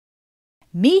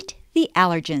Meet the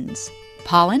allergens: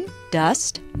 pollen,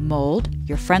 dust, mold,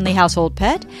 your friendly household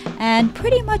pet, and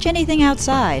pretty much anything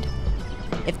outside.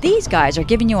 If these guys are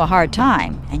giving you a hard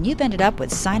time and you've ended up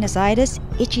with sinusitis,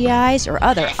 itchy eyes, or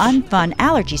other unfun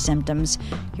allergy symptoms,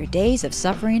 your days of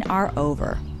suffering are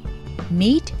over.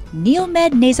 Meet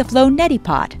NeilMed NasaFlo Neti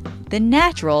Pot, the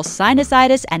natural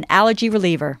sinusitis and allergy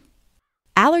reliever.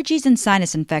 Allergies and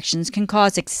sinus infections can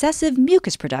cause excessive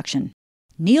mucus production.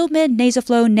 NeilMed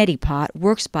NasaFlo Neti Pot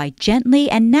works by gently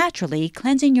and naturally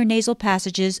cleansing your nasal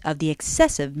passages of the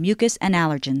excessive mucus and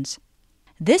allergens.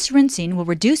 This rinsing will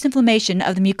reduce inflammation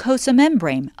of the mucosa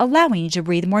membrane, allowing you to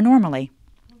breathe more normally.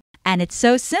 And it's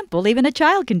so simple, even a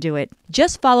child can do it.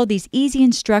 Just follow these easy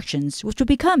instructions, which will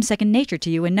become second nature to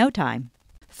you in no time.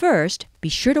 First, be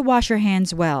sure to wash your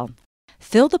hands well.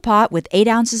 Fill the pot with 8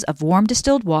 ounces of warm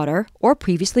distilled water or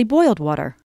previously boiled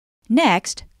water.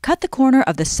 Next, cut the corner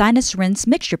of the sinus rinse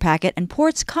mixture packet and pour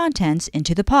its contents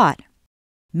into the pot.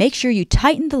 Make sure you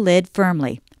tighten the lid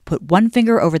firmly. Put one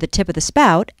finger over the tip of the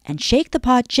spout and shake the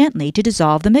pot gently to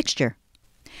dissolve the mixture.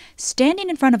 Standing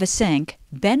in front of a sink,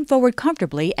 bend forward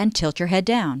comfortably and tilt your head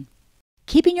down.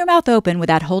 Keeping your mouth open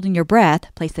without holding your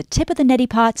breath, place the tip of the neti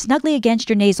pot snugly against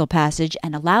your nasal passage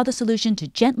and allow the solution to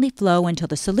gently flow until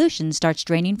the solution starts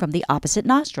draining from the opposite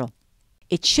nostril.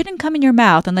 It shouldn't come in your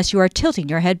mouth unless you are tilting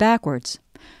your head backwards.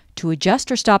 To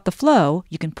adjust or stop the flow,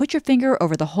 you can put your finger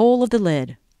over the hole of the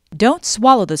lid. Don't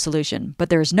swallow the solution, but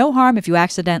there is no harm if you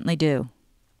accidentally do.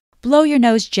 Blow your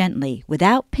nose gently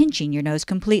without pinching your nose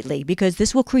completely because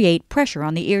this will create pressure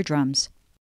on the eardrums.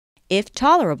 If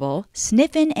tolerable,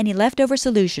 sniff in any leftover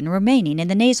solution remaining in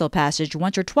the nasal passage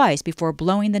once or twice before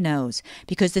blowing the nose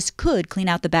because this could clean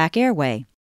out the back airway.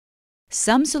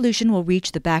 Some solution will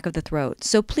reach the back of the throat,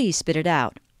 so please spit it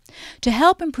out. To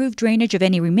help improve drainage of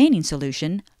any remaining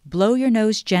solution, blow your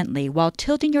nose gently while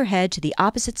tilting your head to the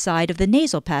opposite side of the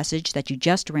nasal passage that you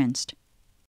just rinsed.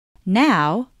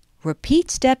 Now, repeat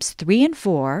steps 3 and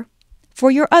 4 for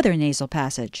your other nasal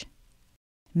passage.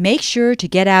 Make sure to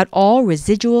get out all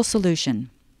residual solution.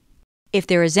 If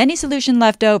there is any solution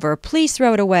left over, please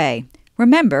throw it away.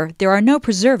 Remember, there are no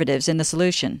preservatives in the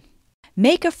solution.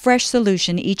 Make a fresh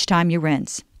solution each time you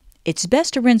rinse. It's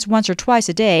best to rinse once or twice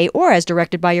a day or as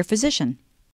directed by your physician.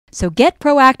 So get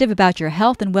proactive about your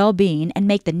health and well-being and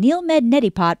make the NeilMed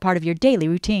Neti Pot part of your daily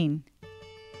routine.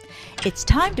 It's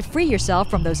time to free yourself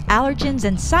from those allergens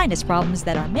and sinus problems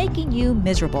that are making you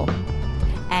miserable.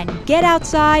 And get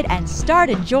outside and start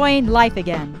enjoying life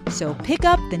again. So pick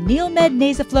up the NeilMed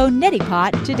NasaFlo Neti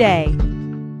Pot today.